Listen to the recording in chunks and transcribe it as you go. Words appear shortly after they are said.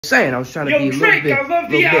Saying I was trying to be a Drake, little bit. I love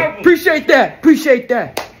the album. Appreciate that. Appreciate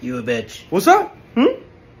that. You a bitch. What's up?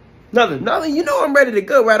 Nothing. Nothing. You know I'm ready to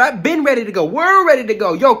go, right? I've been ready to go. We're ready to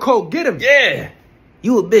go. Yo, Cole, get him. Yeah.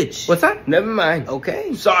 You a bitch. What's that? Never mind.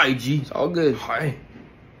 Okay. Sorry, G. It's all good. All right.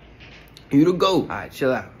 You the GOAT. All right,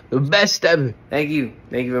 chill out. The best ever. Thank you.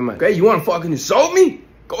 Thank you very much. Okay, you want to fucking insult me?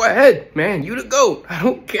 Go ahead, man. You the GOAT. I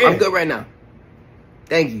don't care. I'm good right now.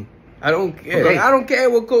 Thank you. I don't care. Okay. I don't care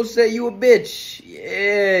what Cole said. You a bitch.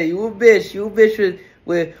 Yeah, you a bitch. You a bitch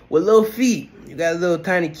with little feet. You got little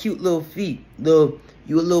tiny cute little feet.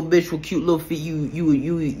 You a little bitch with cute little feet.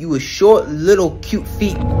 You a short little cute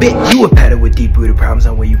feet bitch. You a pattern with deep rooted problems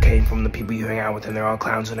on where you came from, the people you hang out with, and they're all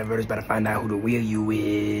clowns, and everybody's about to find out who the real you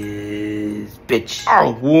is, bitch.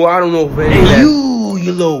 Oh, well, I don't know if it is.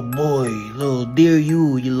 You little boy, little dear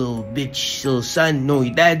you little bitch, little son. No,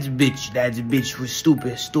 your dad's a bitch. Dad's a bitch with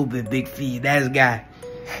stupid big feet. That's guy.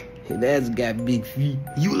 That's got big feet.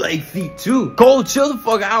 You like feet too. Cole, chill the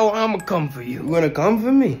fuck out. I'ma come for you. You gonna come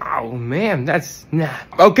for me? Oh man, that's nah.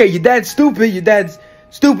 Okay, your dad's stupid. Your dad's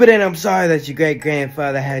stupid, and I'm sorry that your great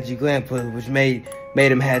grandfather had your grandpa, which made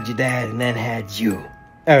him had your dad, and then had you.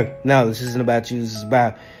 Oh no, this isn't about you. This is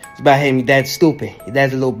about him. Your dad's stupid. Your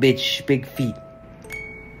dad's a little bitch, big feet.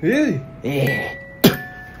 Really? Yeah.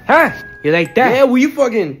 Huh? You like that? Yeah. Well, you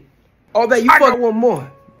fucking all that. I got one more.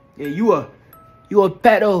 Yeah, you a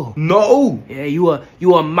pedo. No. Yeah, you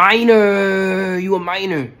a minor. You a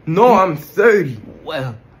minor. No, I'm 30.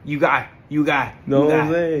 Well, you got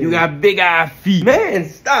big ass feet. Man,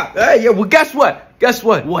 stop. Hey, yeah, well, guess what?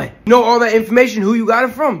 What? You know all that information, who you got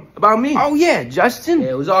it from? About me? Oh, yeah, Justin. Yeah,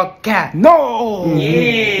 it was all cat. No.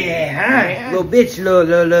 Yeah, huh? Little bitch,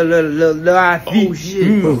 little ass feet. Oh, shit.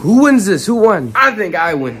 Who wins this? Who won? I think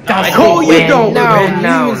I win. Cole, you don't win.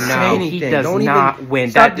 No, He does not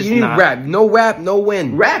win. Stop, you need rap. No rap, no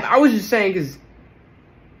win. Rap? I was just saying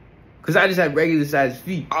because I just had regular sized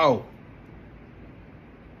feet. Oh.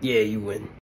 Yeah, you win.